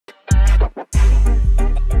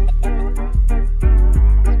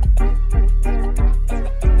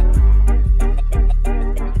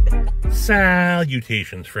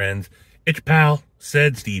Salutations, friends. It's your pal,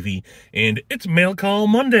 said Stevie, and it's Mail Call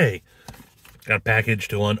Monday. Got a package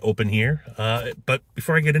to unopen here, but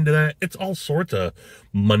before I get into that, it's all sorts of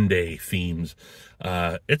Monday themes.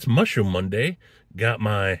 It's Mushroom Monday.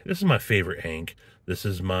 This is my favorite Hank. This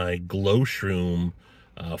is my Glow Shroom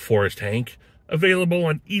Forest Hank, available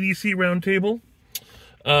on EDC Roundtable.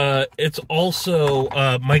 It's also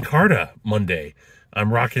Micarta Monday.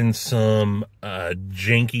 I'm rocking some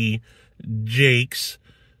janky Jake's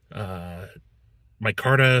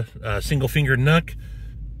Micarta single finger Nuck.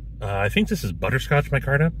 I think this is Butterscotch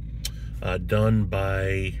Micarta, done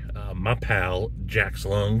by my pal Jack's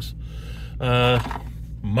Lungs.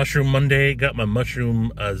 Mushroom Monday, got my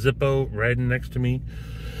Mushroom Zippo riding next to me.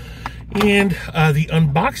 And the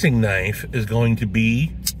unboxing knife is going to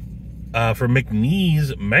be for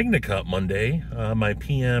McNeese Magna Cup Monday, my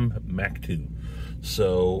PM Mac 2.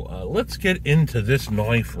 So let's get into this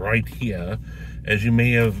knife right here. As you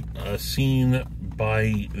may have seen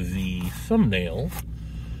by the thumbnail,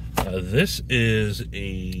 this is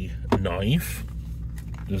a knife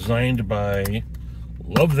designed by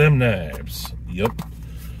LUVTHEMKNIVES. Yep.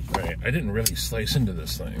 All right, I didn't really slice into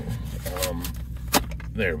this thing.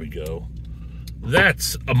 There we go.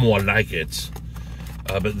 That's more like it.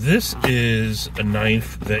 But this is a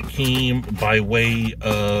knife that came by way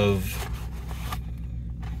of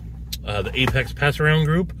the Apex Pass-Around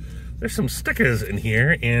group. There's some stickers in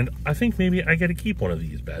here, and I think maybe I get to keep one of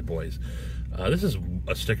these bad boys. This is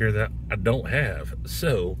a sticker that I don't have,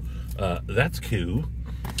 so that's cool.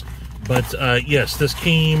 But yes, this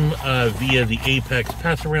came via the Apex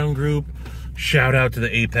Pass-Around group. Shout out to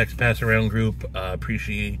the Apex Pass-Around group.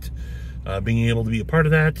 Appreciate being able to be a part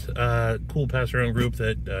of that cool pass-around group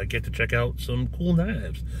that get to check out some cool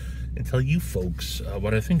knives and tell you folks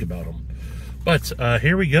what I think about them. But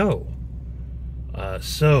here we go.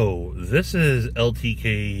 So this is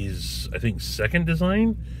LTK's, I think, second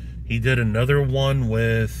design. He did another one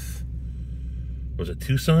with, was it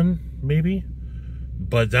Tucson, maybe?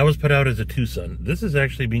 But that was put out as a Tucson. This is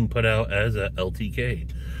actually being put out as a LTK.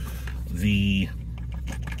 The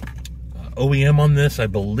OEM on this, I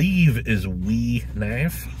believe, is Wee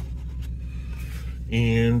Knife.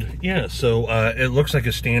 And yeah, so it looks like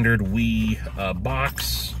a standard Wee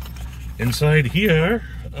box. Inside here,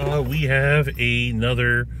 we have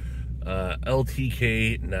another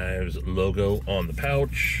LTK Knives logo on the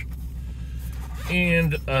pouch.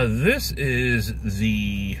 And this is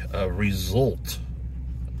the Rezult.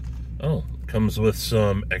 Oh, comes with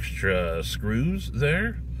some extra screws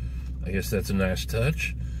there. I guess that's a nice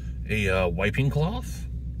touch. A wiping cloth.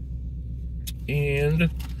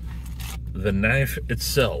 And the knife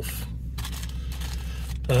itself.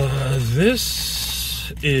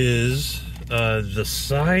 This is the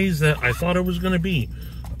size that I thought it was going to be.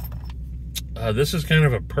 This is kind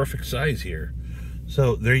of a perfect size here.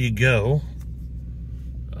 So there you go.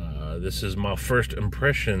 This is my first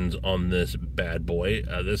impressions on this bad boy.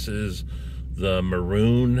 This is the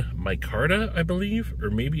maroon micarta, I believe, or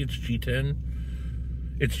maybe it's G10.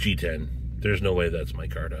 It's G10. There's no way that's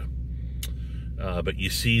micarta. But you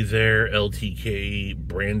see there LTK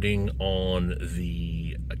branding on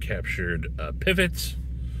the captured pivots.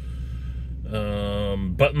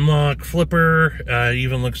 Button lock, flipper,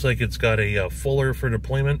 even looks like it's got a fuller for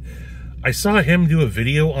deployment. I saw him do a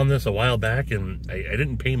video on this a while back, and I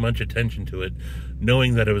didn't pay much attention to it,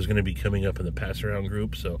 knowing that it was going to be coming up in the pass-around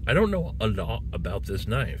group, so I don't know a lot about this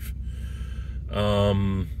knife.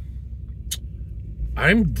 I'm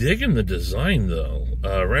digging the design, though.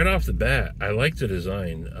 Right off the bat, I like the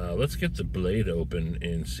design. Let's get the blade open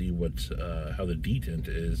and see what's how the detent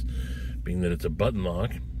is, being that it's a button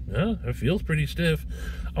lock. Yeah, it feels pretty stiff.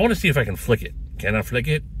 I want to see if I can flick it. Can I flick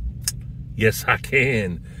it? Yes, I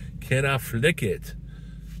can. Can I flick it?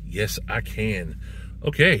 Yes, I can.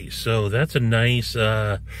 Okay, so that's a nice,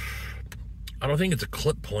 I don't think it's a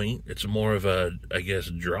clip point. It's more of a, I guess,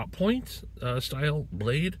 drop point style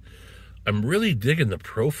blade. I'm really digging the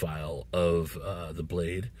profile of the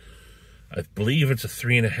blade. I believe it's a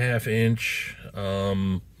 3.5 inch.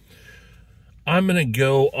 I'm going to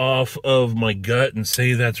go off of my gut and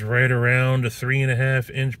say that's right around a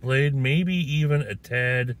 3.5 inch blade, maybe even a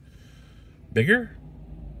tad bigger.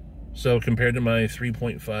 So compared to my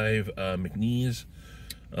 3.5 McNeese,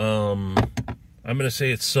 I'm going to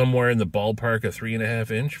say it's somewhere in the ballpark of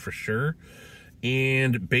 3.5 inch for sure.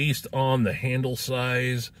 And based on the handle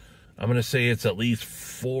size, I'm going to say it's at least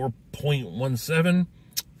 4.17.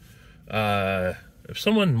 If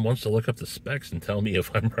someone wants to look up the specs and tell me if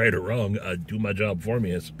I'm right or wrong, do my job for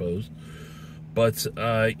me, I suppose. But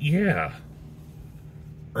yeah,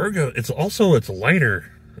 it's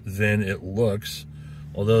lighter than it looks,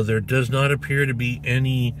 although there does not appear to be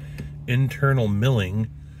any internal milling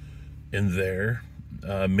in there.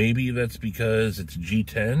 Maybe that's because it's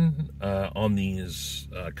G10 on these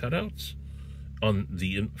cutouts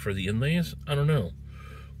for the inlays. I don't know,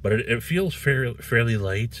 but it feels fairly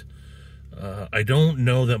light. I don't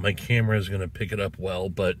know that my camera is going to pick it up well,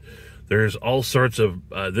 but there's all sorts of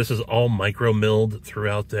this is all micro milled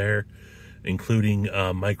throughout there, including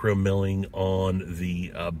micro milling on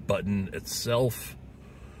the button itself.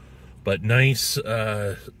 But nice,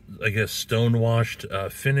 I guess, stone washed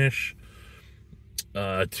finish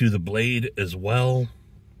to the blade as well.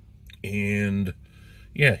 And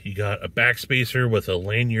yeah, you got a backspacer with a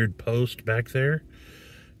lanyard post back there.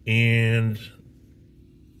 And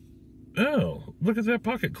oh, look at that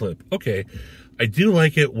pocket clip. Okay, I do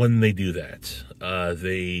like it when they do that.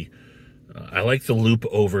 I like the loop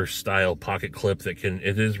over style pocket clip that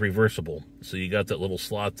it is reversible. So you got that little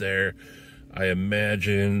slot there. I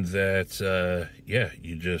imagine that, yeah,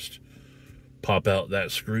 you just pop out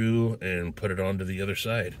that screw and put it onto the other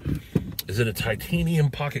side. Is it a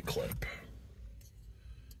titanium pocket clip?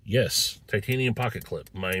 Yes, titanium pocket clip.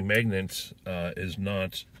 My magnet is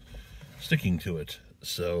not sticking to it.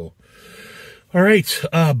 So, all right,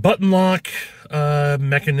 button lock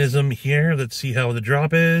mechanism here. Let's see how the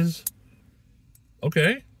drop is.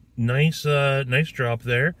 Okay, nice drop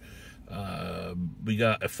there. We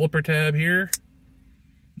got a flipper tab here.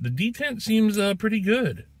 The detent seems pretty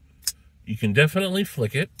good. You can definitely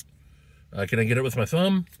flick it. Can I get it with my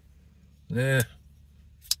thumb? Nah.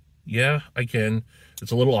 Yeah, I can.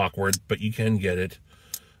 It's a little awkward, but you can get it.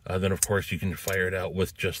 Then, of course, you can fire it out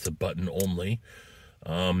with just the button only.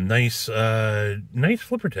 Nice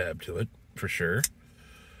flipper tab to it, for sure.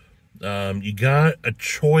 You got a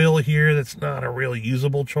choil here that's not a really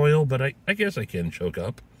usable choil, but I guess I can choke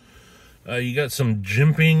up. You got some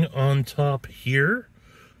jimping on top here,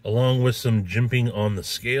 along with some jimping on the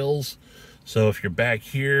scales. So if you're back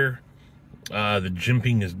here, the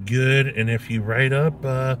jimping is good, and if you ride up,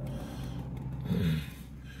 the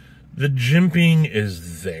jimping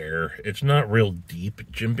is there. It's not real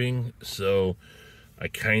deep jimping, so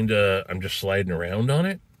I'm just sliding around on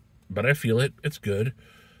it, but I feel it. It's good.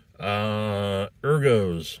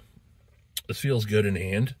 Ergos. This feels good in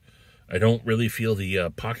hand. I don't really feel the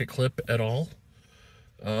pocket clip at all.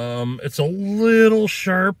 It's a little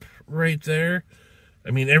sharp right there. I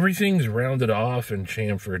mean, everything's rounded off and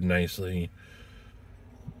chamfered nicely.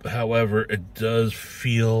 However, it does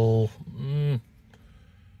feel...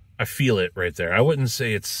 I feel it right there. I wouldn't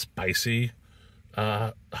say it's spicy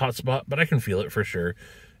hot spot, but I can feel it for sure.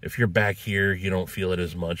 If you're back here, you don't feel it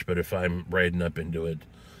as much, but if I'm riding up into it,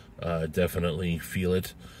 definitely feel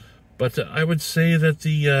it. But I would say that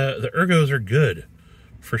the ergos are good,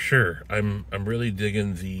 for sure. I'm really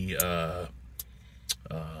digging the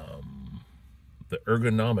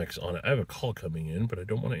ergonomics on it. I have a call coming in, but I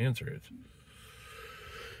don't want to answer it.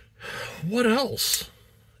 What else?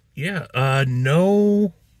 Yeah,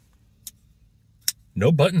 no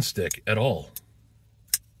button stick at all.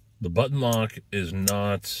 The button lock is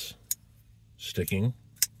not sticking,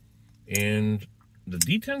 and the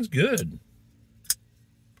D10's good.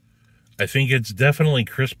 I think it's definitely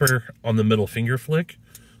crisper on the middle finger flick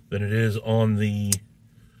than it is on the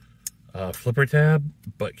flipper tab,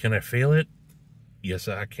 but can I fail it? Yes,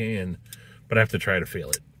 I can, but I have to try to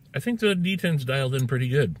fail it. I think the D10's dialed in pretty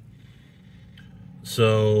good.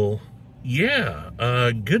 So, yeah,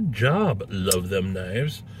 good job, Love Them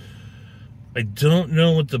Knives. I don't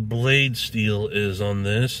know what the blade steel is on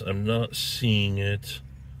this. I'm not seeing it.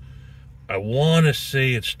 I want to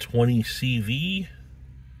say it's 20 CV,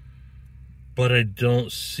 but I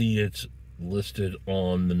don't see it listed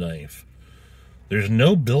on the knife. There's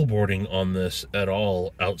no billboarding on this at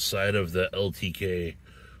all outside of the LTK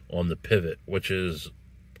on the pivot, which is,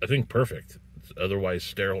 I think, perfect. It's otherwise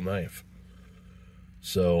sterile knife.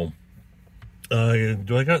 So,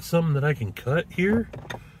 do I got something that I can cut here?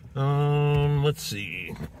 Let's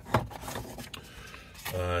see.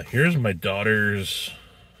 Here's my daughter's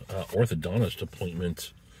orthodontist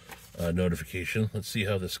appointment notification. Let's see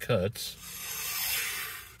how this cuts.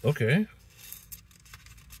 Okay.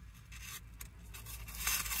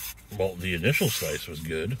 Well, the initial slice was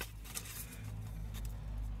good.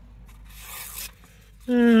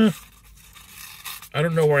 I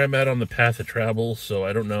don't know where I'm at on the path of travel, so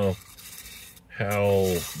I don't know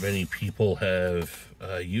how many people have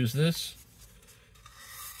used this.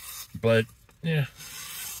 But, yeah.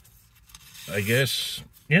 I guess,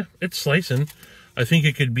 yeah, it's slicing. I think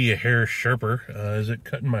it could be a hair sharper. Is it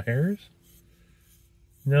cutting my hairs?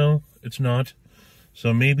 No, it's not.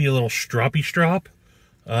 So maybe a little stroppy strop.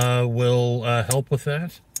 will help with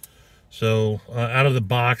that. So out of the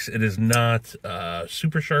box, it is not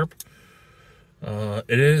super sharp.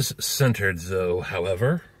 It is centered though,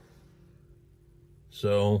 however.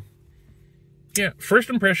 So yeah, first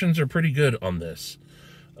impressions are pretty good on this.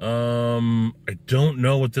 I don't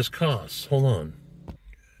know what this costs. Hold on.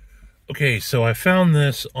 Okay, so I found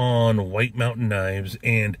this on White Mountain Knives,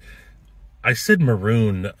 and I said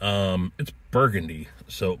maroon. It's burgundy,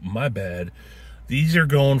 so my bad. These are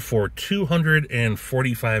going for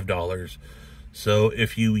 $245. So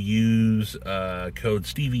if you use code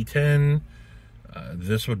Stevie 10,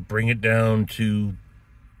 this would bring it down to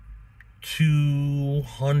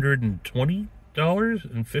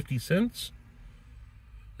 $220.50.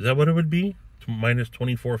 Is that what it would be? Minus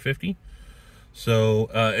 $24.50. So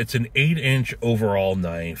it's an 8-inch overall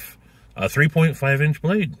knife, a 3.5-inch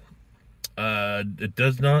blade. It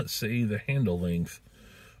does not say the handle length,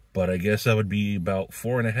 but I guess that would be about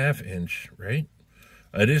 4.5-inch, right?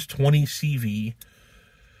 It is 20 CV,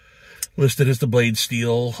 listed as the blade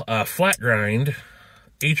steel. Flat grind,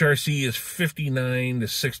 HRC is 59 to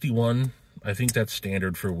 61. I think that's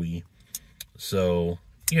standard for WE. So,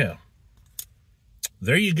 yeah.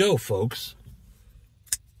 There you go, folks.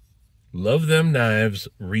 Love Them Knives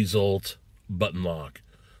Rezult button lock.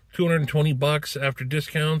 $220 after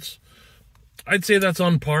discounts. I'd say that's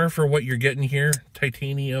on par for what you're getting here.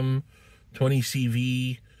 Titanium 20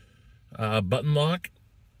 CV button lock.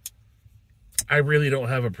 I really don't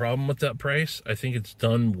have a problem with that price. I think it's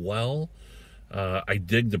done well. I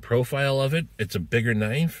dig the profile of it. It's a bigger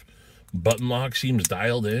knife. Button lock seems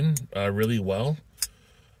dialed in really well.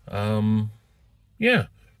 Yeah,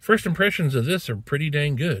 first impressions of this are pretty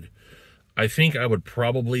dang good. I think I would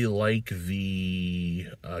probably like the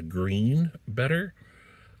green better.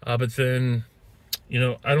 But then, you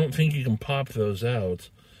know, I don't think you can pop those out.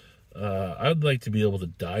 I would like to be able to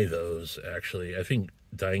dye those, actually. I think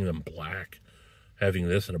dyeing them black, having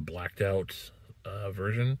this in a blacked out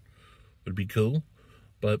version would be cool.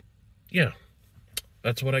 But, yeah,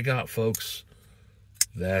 that's what I got, folks.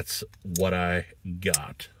 That's what I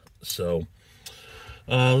got. So,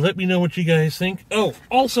 let me know what you guys think. Oh,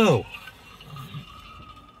 also,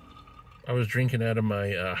 I was drinking out of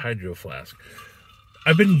my hydro flask.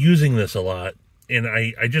 I've been using this a lot, and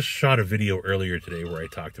I just shot a video earlier today where I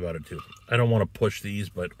talked about it too. I don't want to push these,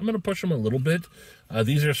 but I'm going to push them a little bit.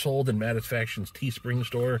 These are sold in Maddest Faction's Teespring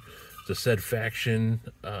store. It's a Said Faction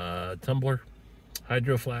tumbler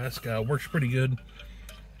hydro flask. Works pretty good.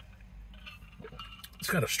 It's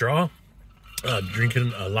got a straw.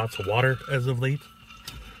 Drinking lots of water as of late,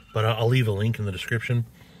 but I'll leave a link in the description.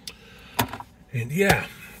 And yeah,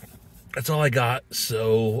 that's all I got.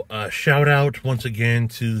 So shout out once again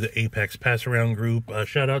to the Apex Pass Around group.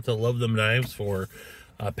 Shout out to Love Them Knives for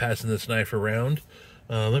passing this knife around.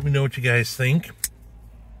 Let me know what you guys think.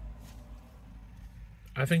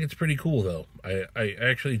 I think it's pretty cool though. I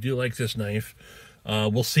actually do like this knife.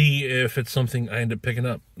 We'll see if it's something I end up picking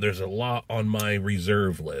up. There's a lot on my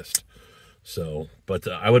reserve list. So, but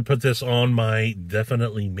I would put this on my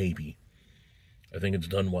definitely maybe. I think it's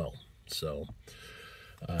done well. So,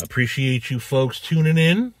 appreciate you folks tuning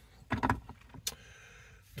in.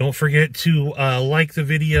 Don't forget to like the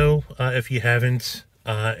video if you haven't.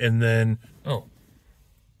 And then, oh,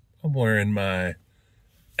 I'm wearing my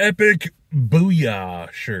Epic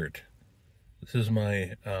Booyah shirt. This is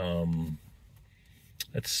my,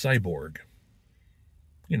 that's Cyborg.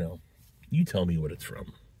 You know, you tell me what it's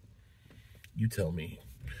from. You tell me.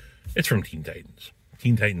 It's from Teen Titans.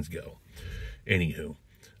 Teen Titans Go. Anywho.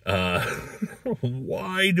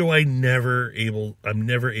 Why do I'm never able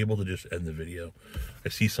to just end the video. I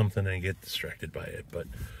see something and I get distracted by it. But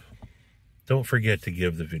don't forget to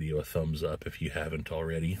give the video a thumbs up if you haven't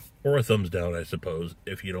already. Or a thumbs down, I suppose,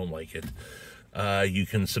 if you don't like it. You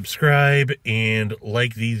can subscribe and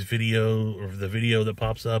like these video, or the video that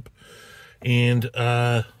pops up. And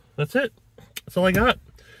that's it. That's all I got.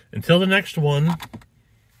 Until the next one,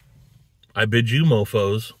 I bid you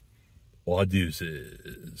mofos,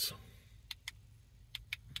 deuces.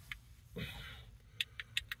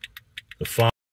 The